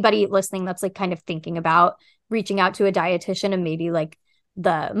for anybody listening that's like kind of thinking about reaching out to a dietitian and maybe like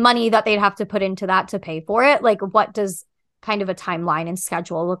the money that they'd have to put into that to pay for it, like what does kind of a timeline and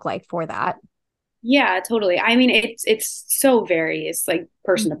schedule look like for that? Yeah, totally. I mean, it's so varies like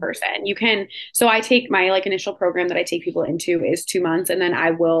person to person. You can, so I take my like initial program that I take people into is 2 months, and then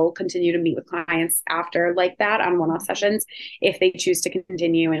I will continue to meet with clients after like that on one-off sessions if they choose to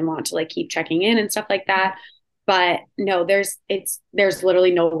continue and want to like keep checking in and stuff like that. But no, there's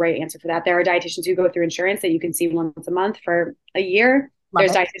literally no right answer for that. There are dietitians who go through insurance that you can see once a month for a year. Love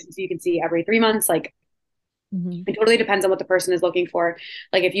There's it. dietitians you can see every 3 months. Like it totally depends on what the person is looking for.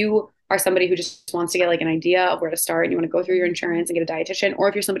 Like if you are somebody who just wants to get like an idea of where to start and you want to go through your insurance and get a dietitian, or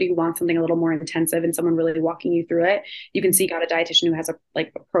if you're somebody who wants something a little more intensive and someone really walking you through it, you can seek out a dietitian who has a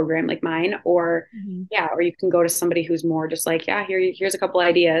like a program like mine, or yeah, or you can go to somebody who's more just like, yeah, here's a couple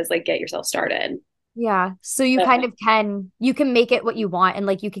ideas, like get yourself started. Yeah. So you But kind of you can make it what you want, and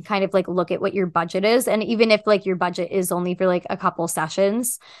like you can kind of like look at what your budget is. And even if like your budget is only for like a couple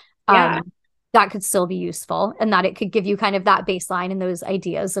sessions, yeah. that could still be useful, and that it could give you kind of that baseline and those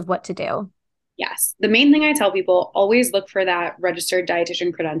ideas of what to do. Yes. The main thing I tell people, always look for that registered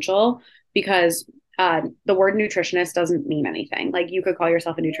dietitian credential, because the word nutritionist doesn't mean anything. Like you could call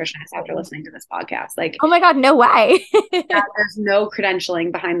yourself a nutritionist after listening to this podcast. Like Oh my God, no way. there's no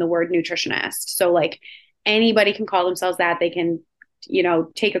credentialing behind the word nutritionist. So like anybody can call themselves that. They can,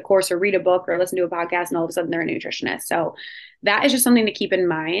 take a course or read a book or listen to a podcast and all of a sudden they're a nutritionist. So that is just something to keep in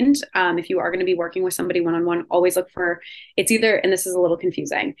mind. If you are going to be working with somebody one-on-one, always look for, it's either, and this is a little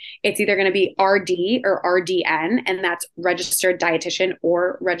confusing, it's either going to be RD or RDN, and that's registered dietitian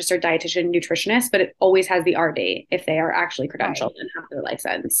or registered dietitian nutritionist, but it always has the RD if they are actually credentialed and have their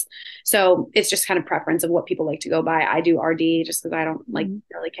license. So it's just kind of preference of what people like to go by. I do RD just because I don't like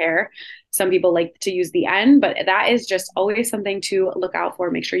really care. Some people like to use the N, but that is just always something to look out for.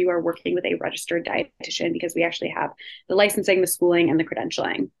 Make sure you are working with a registered dietitian, because we actually have the licensing, the schooling, and the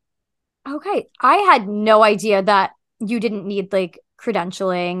credentialing. Okay. I had no idea that you didn't need like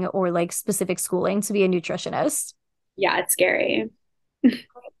credentialing or like specific schooling to be a nutritionist. Yeah, it's scary.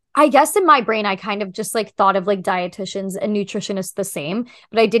 I guess in my brain, I kind of just like thought of like dietitians and nutritionists the same,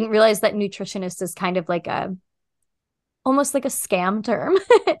 but I didn't realize that nutritionist is kind of like almost like a scam term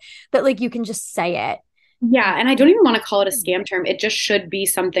that like you can just say it. Yeah, and I don't even want to call it a scam term. It just should be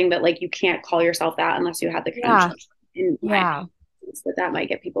something that like you can't call yourself that unless you have the credentials. Yeah. But that might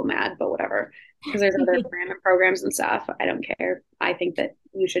get people mad, but whatever. Because there's other random programs and stuff. I don't care. I think that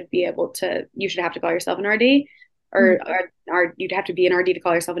you should have to call yourself an RD, or you'd have to be an RD to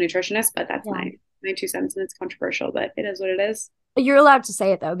call yourself a nutritionist. But that's my 2 cents, and it's controversial, but it is what it is. You're allowed to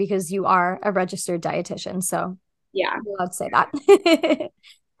say it though, because you are a registered dietitian. So yeah, you're allowed to say that.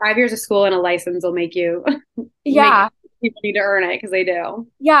 5 years of school and a license will make you. Yeah. People need to earn it, because they do.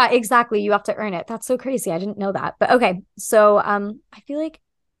 Yeah, exactly. You have to earn it. That's so crazy. I didn't know that. But okay. So I feel like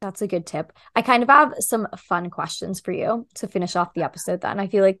that's a good tip. I kind of have some fun questions for you to finish off the episode then. I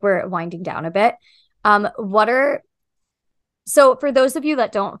feel like we're winding down a bit. So for those of you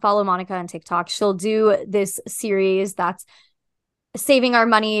that don't follow Monica on TikTok, she'll do this series that's saving our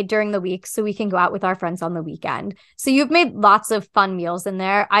money during the week so we can go out with our friends on the weekend. So you've made lots of fun meals in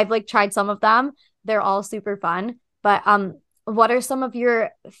there. I've like tried some of them. They're all super fun. But what are some of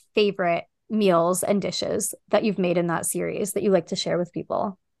your favorite meals and dishes that you've made in that series that you like to share with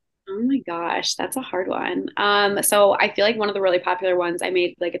people? Oh my gosh, that's a hard one. So I feel like one of the really popular ones, I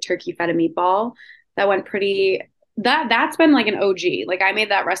made like a turkey feta meatball that went that's been like an OG. Like I made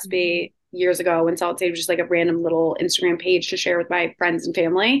that recipe years ago when Salt Save was just like a random little Instagram page to share with my friends and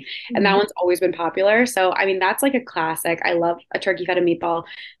family. And that one's always been popular. So, I mean, that's like a classic. I love a turkey feta meatball.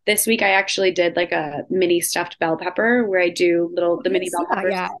 This week, I actually did like a mini stuffed bell pepper where I do the mini bell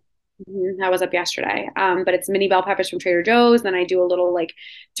peppers. Yeah. That was up yesterday. But it's mini bell peppers from Trader Joe's. Then I do a little like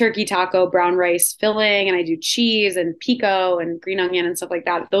turkey taco brown rice filling, and I do cheese and pico and green onion and stuff like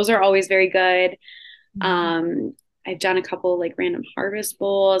that. Those are always very good. I've done a couple like random harvest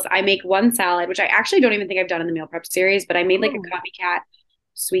bowls. I make one salad, which I actually don't even think I've done in the meal prep series, but I made like a copycat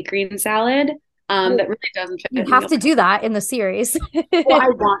sweet green salad that really doesn't fit. You have to do that in the series. Well, I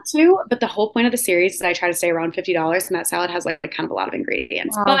want to, but the whole point of the series is I try to stay around $50, and that salad has like kind of a lot of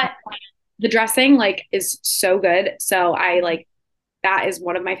ingredients. But The dressing like is so good. So I like that is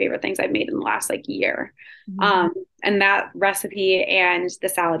one of my favorite things I've made in the last like year. Mhm. And that recipe and the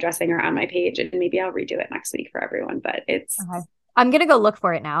salad dressing are on my page, and maybe I'll redo it next week for everyone. But it's Okay. I'm gonna go look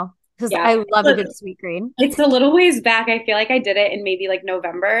for it now because yeah, I love a good sweet green. it's a little ways back. I feel like I did it in maybe like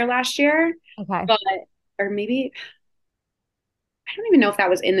November last year, Okay. but or maybe I don't even know if that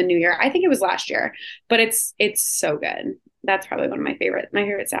was in the new year. I think it was last year, but it's so good. That's probably one of my favorite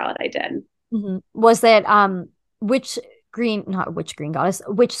salad I did. Was it which green not which green goddess,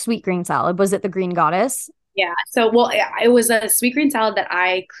 which sweet green salad? Was it the green goddess? Yeah. So, well, it was a sweet green salad that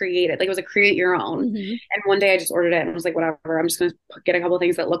I created. Like it was a create your own. Hmm. And one day I just ordered it and was like, whatever, I'm just going to get a couple of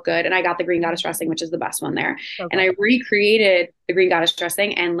things that look good. And I got the green goddess dressing, which is the best one there. So And good. I recreated the green goddess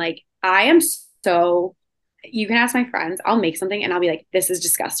dressing. And like, I am so, you can ask my friends, I'll make something and I'll be like, this is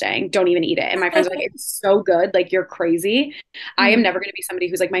disgusting. Don't even eat it. And my friends are like, it's so good. Like, you're crazy. I am Mhm. never going to be somebody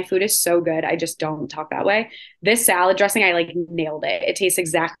who's like, my food is so good. I just don't talk that way. This salad dressing, I like nailed it. It tastes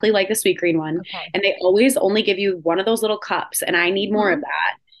exactly like the sweet green one. Okay. And they always only give you one of those little cups. And I need more of Mhm.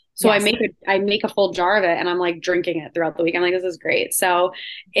 that. So Yes. I make a full jar of it and I'm like drinking it throughout the week. I'm like, this is great. So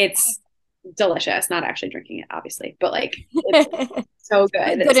it's delicious. Not actually drinking it, obviously, but like it's so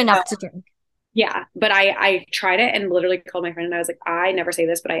good. Good So enough to drink. yeah, but I tried it and literally called my friend and I was like, I never say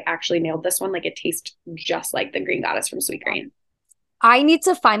this, but I actually nailed this one. Like it tastes just like the green goddess from Sweet Green. I need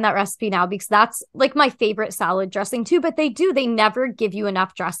to find that recipe now because that's like my favorite salad dressing too. But they never give you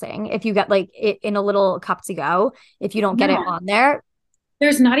enough dressing if you get like it in a little cup to go. If you don't get it No, on there,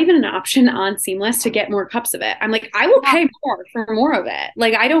 there's not even an option on Seamless to get more cups of it. I'm like, I will yeah. pay more for more of it.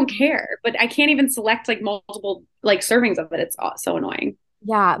 Like I don't care, but I can't even select like multiple like servings of it. It's so annoying.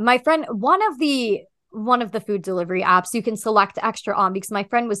 Yeah, my friend, one of the food delivery apps you can select extra on because my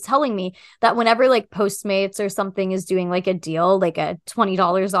friend was telling me that whenever like Postmates or something is doing like a deal, like a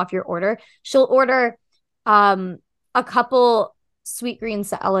 $20 off your order, she'll order um a couple sweet green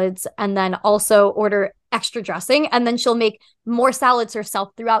salads and then also order extra dressing and then she'll make more salads herself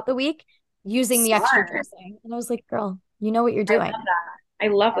throughout the week using the extra Smart. dressing. And I was like, girl, you know what you're I doing. love that. I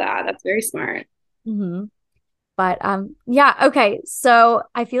love that. That's very smart. Hmm. But yeah, okay. So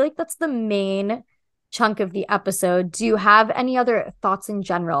I feel like that's the main chunk of the episode. Do you have any other thoughts in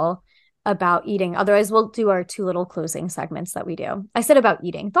general about eating? Otherwise, we'll do our two little closing segments that we do. I said about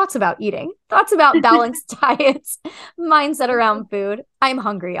eating, thoughts about balanced diets, mindset around food. I'm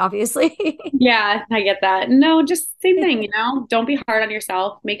hungry, obviously. Yeah, I get that. No, just same thing, don't be hard on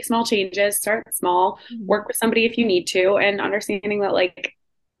yourself. Make small changes, start small, Mhm. work with somebody if you need to, and understanding that like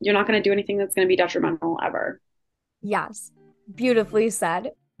you're not going to do anything that's going to be detrimental ever. Yes, beautifully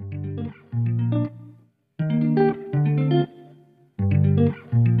said.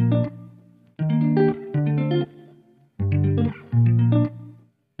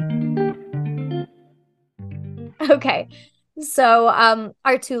 Okay. So,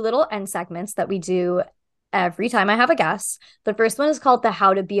 our two little end segments that we do every time I have a guest. The first one is called the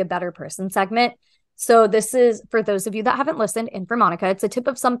How to Be a Better Person segment. So, this is for those of you that haven't listened in for Monica. It's a tip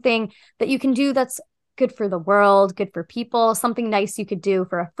of something that you can do that's good for the world, good for people, something nice you could do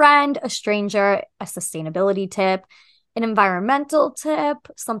for a friend, a stranger, a sustainability tip, an environmental tip,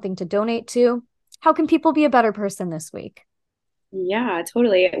 something to donate to. How can people be a better person this week? Yeah,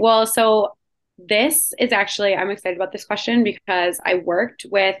 totally. Well, so this is actually, I'm excited about this question because I worked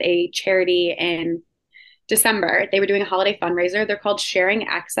with a charity in December. They were doing a holiday fundraiser. They're called Sharing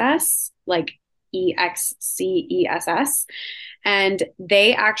Access, like EXCESS. And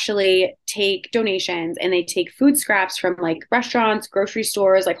they actually take donations and they take food scraps from like restaurants, grocery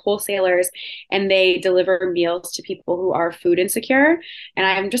stores, like wholesalers, and they deliver meals to people who are food insecure. And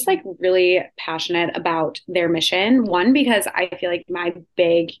I'm just like really passionate about their mission. One, because I feel like my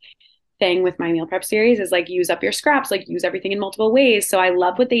big thing with my meal prep series is like use up your scraps, like use everything in multiple ways. So I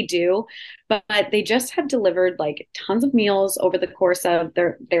love what they do, but they just have delivered like tons of meals over the course of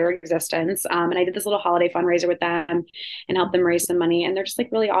their existence. And I did this little holiday fundraiser with them and helped them raise some money, and they're just like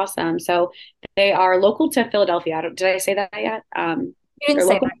really awesome. So they are local to Philadelphia. Did I say that yet? You didn't They're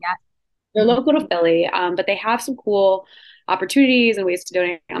say local that yet. they're Mhm. local to Philly, but they have some cool opportunities and ways to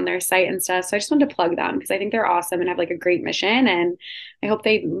donate on their site and stuff. So I just wanted to plug them because I think they're awesome and have like a great mission. And I hope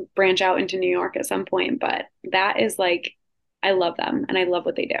they branch out into New York at some point. But that is like, I love them and I love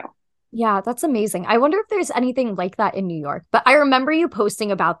what they do. Yeah, that's amazing. I wonder if there's anything like that in New York. But I remember you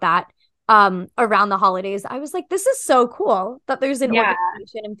posting about that around the holidays. I was like, this is so cool that there's an Yeah.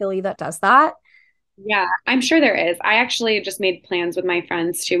 organization in Philly that does that. Yeah, I'm sure there is. I actually just made plans with my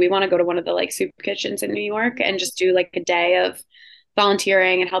friends too. We want to go to one of the like soup kitchens in New York and just do like a day of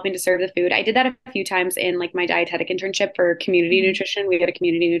volunteering and helping to serve the food. I did that a few times in like my dietetic internship for community nutrition. We had a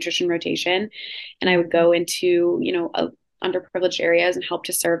community nutrition rotation, and I would go into, underprivileged areas and help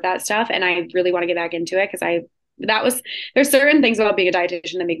to serve that stuff. And I really want to get back into it because there's certain things about being a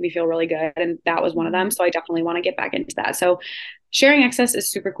dietitian that make me feel really good. And that was one of them. So I definitely want to get back into that. So sharing excess is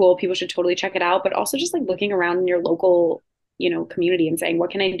super cool. People should totally check it out, but also just like looking around in your local, community and saying,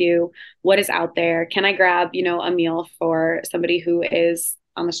 what can I do? What is out there? Can I grab, a meal for somebody who is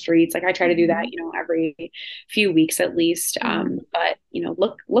on the streets? Like I try to do that, every few weeks at least. But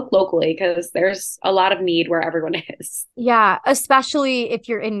look locally because there's a lot of need where everyone is. Yeah, especially if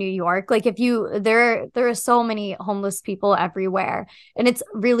you're in New York. Like if there are so many homeless people everywhere, and it's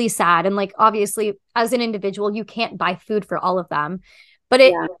really sad. And like obviously as an individual, you can't buy food for all of them, but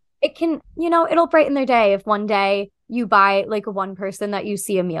it can, it'll brighten their day if one day you buy like one person that you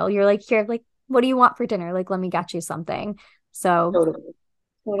see a meal. You're like, here, like, what do you want for dinner? Like, let me get you something. So Totally.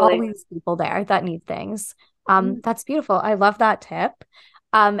 all these people there that need things. That's beautiful. I love that tip.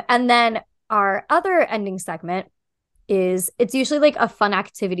 And then our other ending segment is it's usually like a fun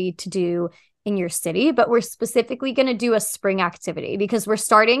activity to do in your city, but we're specifically going to do a spring activity because we're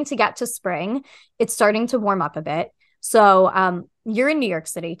starting to get to spring. It's starting to warm up a bit. So you're in New York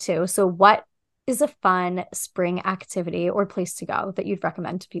City too. So what is a fun spring activity or place to go that you'd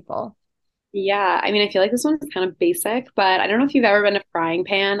recommend to people? Yeah, I mean, I feel like this one's kind of basic, but I don't know if you've ever been to Frying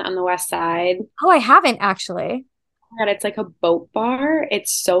Pan on the West Side. Oh, I haven't actually. God, it's like a boat bar.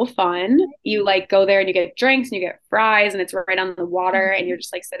 It's so fun. You like go there and you get drinks and you get fries and it's right on the water and you're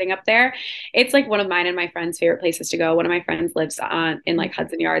just like sitting up there. It's like one of mine and my friend's favorite places to go. One of my friends lives in like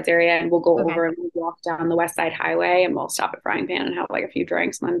Hudson Yards area and we'll go over and we'll walk down the West Side Highway and we'll stop at Frying Pan and have like a few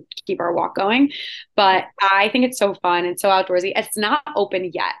drinks and then keep our walk going. But I think it's so fun and so outdoorsy. It's not open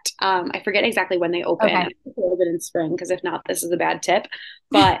yet. I forget exactly when they open. I think a little bit in spring because if not, this is a bad tip.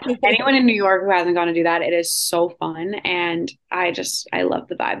 But anyone in New York who hasn't gone to do that, it is so fun. And I love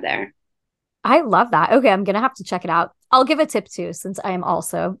the vibe there. I love that. Okay, I'm gonna have to check it out. I'll give a tip too, since I am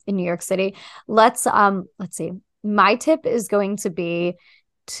also in New York City. Let's see. My tip is going to be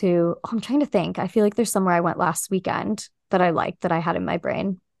I'm trying to think. I feel like there's somewhere I went last weekend that I liked that I had in my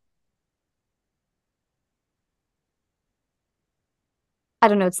brain. I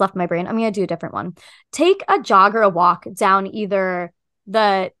don't know, it's left my brain. I'm gonna do a different one. Take a jog or a walk down either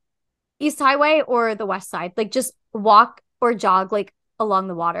the East Highway or the West Side. Like just walk or jog like along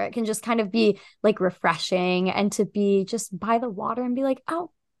the water. It can just kind of be like refreshing and to be just by the water and be like,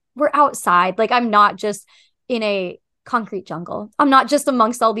 oh, we're outside. Like I'm not just in a concrete jungle. I'm not just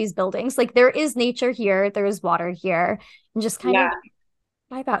amongst all these buildings. Like there is nature here. There is water here. And just kind of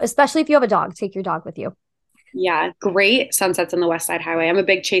vibe out, especially if you have a dog, take your dog with you. Yeah, great sunsets on the West Side Highway. I'm a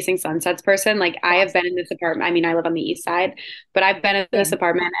big chasing sunsets person. Like I have been in this apartment. I mean, I live on the East Side, but I've been in this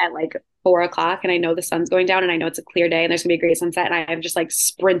apartment at like 4 o'clock and I know the sun's going down and I know it's a clear day and there's gonna be a great sunset. And I've just like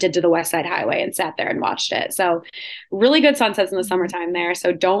sprinted to the West Side Highway and sat there and watched it. So really good sunsets in the summertime there.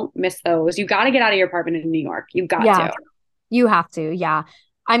 So don't miss those. You got to get out of your apartment in New York. You've got to. You have to. Yeah.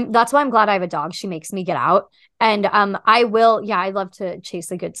 That's why I'm glad I have a dog. She makes me get out. And I love to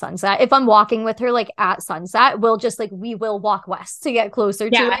chase a good sunset. If I'm walking with her like at sunset, we will walk west to get closer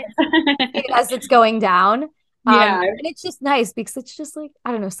to it as it's going down. And it's just nice because it's just like,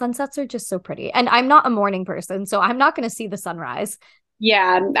 I don't know, sunsets are just so pretty. And I'm not a morning person, so I'm not going to see the sunrise.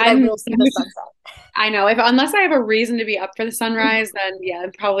 Yeah, I will see the sunset. I know unless I have a reason to be up for the sunrise, then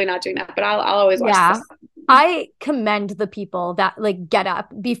I'm probably not doing that. But I'll always watch the sun. I commend the people that like get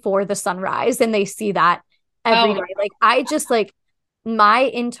up before the sunrise and they see that every day. Like I just like my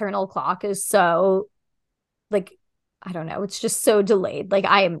internal clock is so like I don't know, it's just so delayed. Like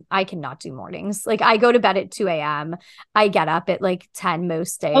I cannot do mornings. Like I go to bed at 2 a.m. I get up at like 10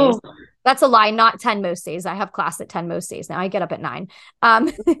 most days. That's a lie, not 10 most days. I have class at 10 most days now. I get up at 9.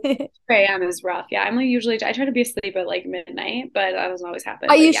 2 a.m. is rough. Yeah, I'm like I try to be asleep at like midnight, but that doesn't always happen.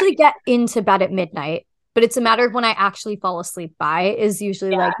 I usually get into bed at midnight. But it's a matter of when I actually fall asleep by is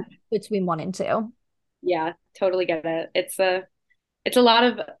usually like between 1 and 2. Yeah, totally get it. It's a lot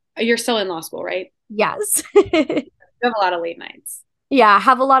of, you're still in law school, right? Yes. You have a lot of late nights. Yeah, I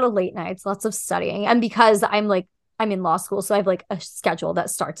have a lot of late nights, lots of studying. And because I'm in law school, so I have like a schedule that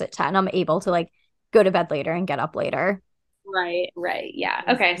starts at 10. I'm able to like go to bed later and get up later. Right. Yeah.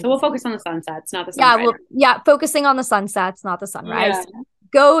 Okay. So we'll focus on the sunsets, not the sunrise. Focusing on the sunsets, not the sunrise. Yeah.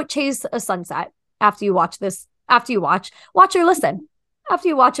 Go chase a sunset. After you watch this, watch or listen. After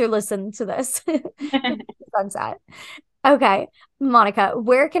you watch or listen to this sunset. Okay, Monica,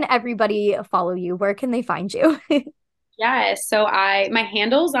 where can everybody follow you? Where can they find you? Yeah, so my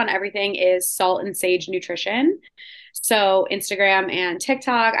handles on everything is Salt and Sage Nutrition. So Instagram and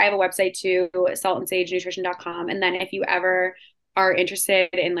TikTok. I have a website too, saltandsagenutrition.com. And then if you ever are interested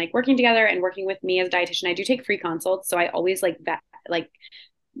in like working together and working with me as a dietitian, I do take free consults. So I always vet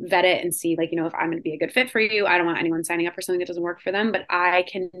it and see like, if I'm going to be a good fit for you. I don't want anyone signing up for something that doesn't work for them, but I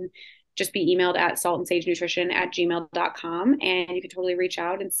can just be emailed at saltandsagenutrition@gmail.com, and you can totally reach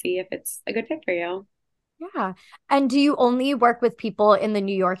out and see if it's a good fit for you. Yeah. And do you only work with people in the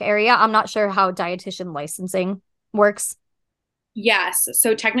New York area? I'm not sure how dietitian licensing works. Yes.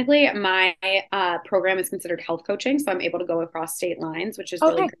 So technically my program is considered health coaching. So I'm able to go across state lines, which is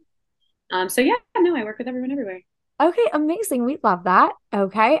really Okay. great. So yeah, no, I work with everyone everywhere. Okay, amazing. We love that.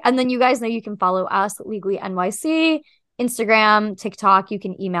 Okay. And then you guys know you can follow us, Legally NYC, Instagram, TikTok. You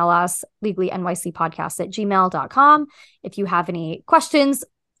can email us, legallynycpodcast@gmail.com if you have any questions,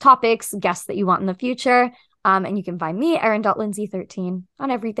 topics, guests that you want in the future. And you can find me, Erin.Lindsay13 on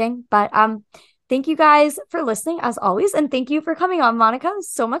everything. But thank you guys for listening as always. And thank you for coming on, Monica. It was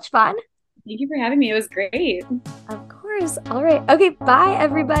so much fun. Thank you for having me. It was great. Of course. All right. Okay. Bye,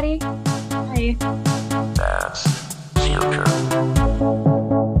 everybody. Bye. That's future.